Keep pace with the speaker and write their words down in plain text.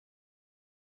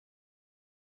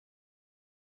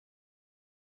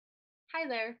Hi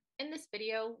there. In this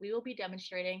video, we will be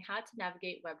demonstrating how to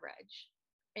navigate WebReg.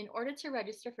 In order to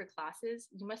register for classes,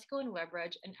 you must go in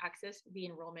WebReg and access the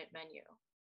enrollment menu.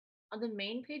 On the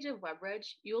main page of WebReg,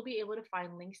 you will be able to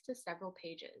find links to several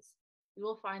pages. You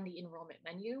will find the enrollment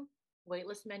menu,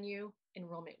 waitlist menu,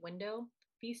 enrollment window,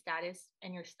 fee status,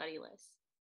 and your study list.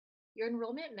 Your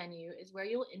enrollment menu is where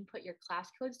you'll input your class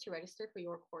codes to register for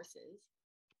your courses.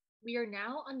 We are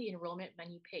now on the enrollment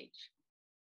menu page.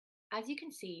 As you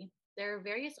can see, there are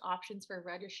various options for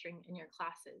registering in your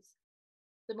classes.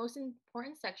 The most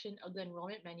important section of the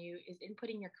enrollment menu is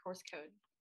inputting your course code.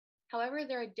 However,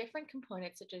 there are different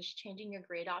components such as changing your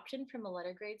grade option from a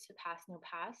letter grade to pass no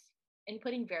pass,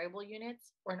 inputting variable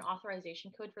units, or an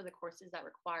authorization code for the courses that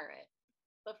require it.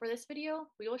 But for this video,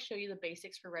 we will show you the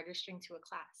basics for registering to a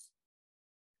class.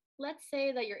 Let's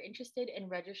say that you're interested in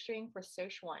registering for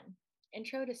Soc 1,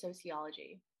 Intro to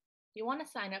Sociology. You want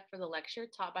to sign up for the lecture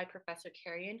taught by Professor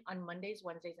Carrion on Mondays,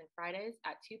 Wednesdays, and Fridays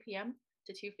at 2 p.m.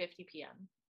 to 2:50 p.m.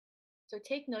 So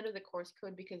take note of the course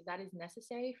code because that is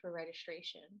necessary for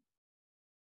registration.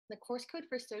 The course code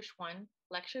for Soc 1,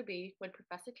 Lecture B with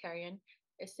Professor Carrion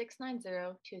is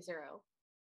 69020.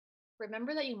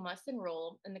 Remember that you must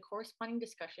enroll in the corresponding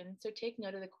discussion, so take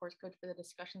note of the course code for the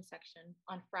discussion section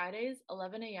on Fridays,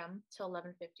 11 a.m. to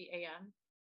 11:50 a.m.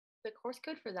 The course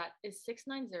code for that is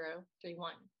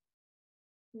 69031.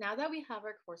 Now that we have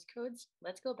our course codes,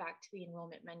 let's go back to the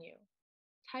enrollment menu.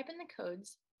 Type in the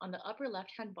codes on the upper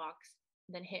left-hand box,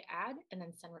 then hit add and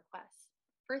then send requests.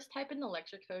 First type in the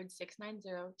lecture code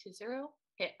 69020,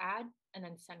 hit add, and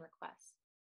then send requests.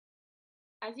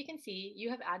 As you can see, you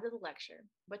have added the lecture,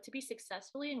 but to be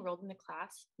successfully enrolled in the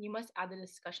class, you must add the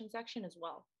discussion section as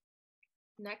well.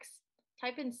 Next,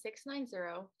 type in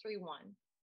 69031,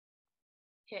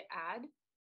 hit add,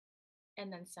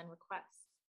 and then send requests.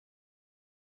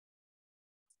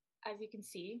 As you can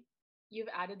see, you've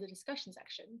added the discussion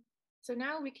section. So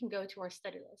now we can go to our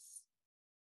study lists.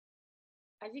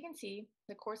 As you can see,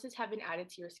 the courses have been added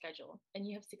to your schedule, and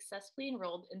you have successfully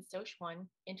enrolled in Soc 1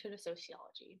 Intro to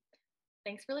Sociology.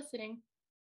 Thanks for listening.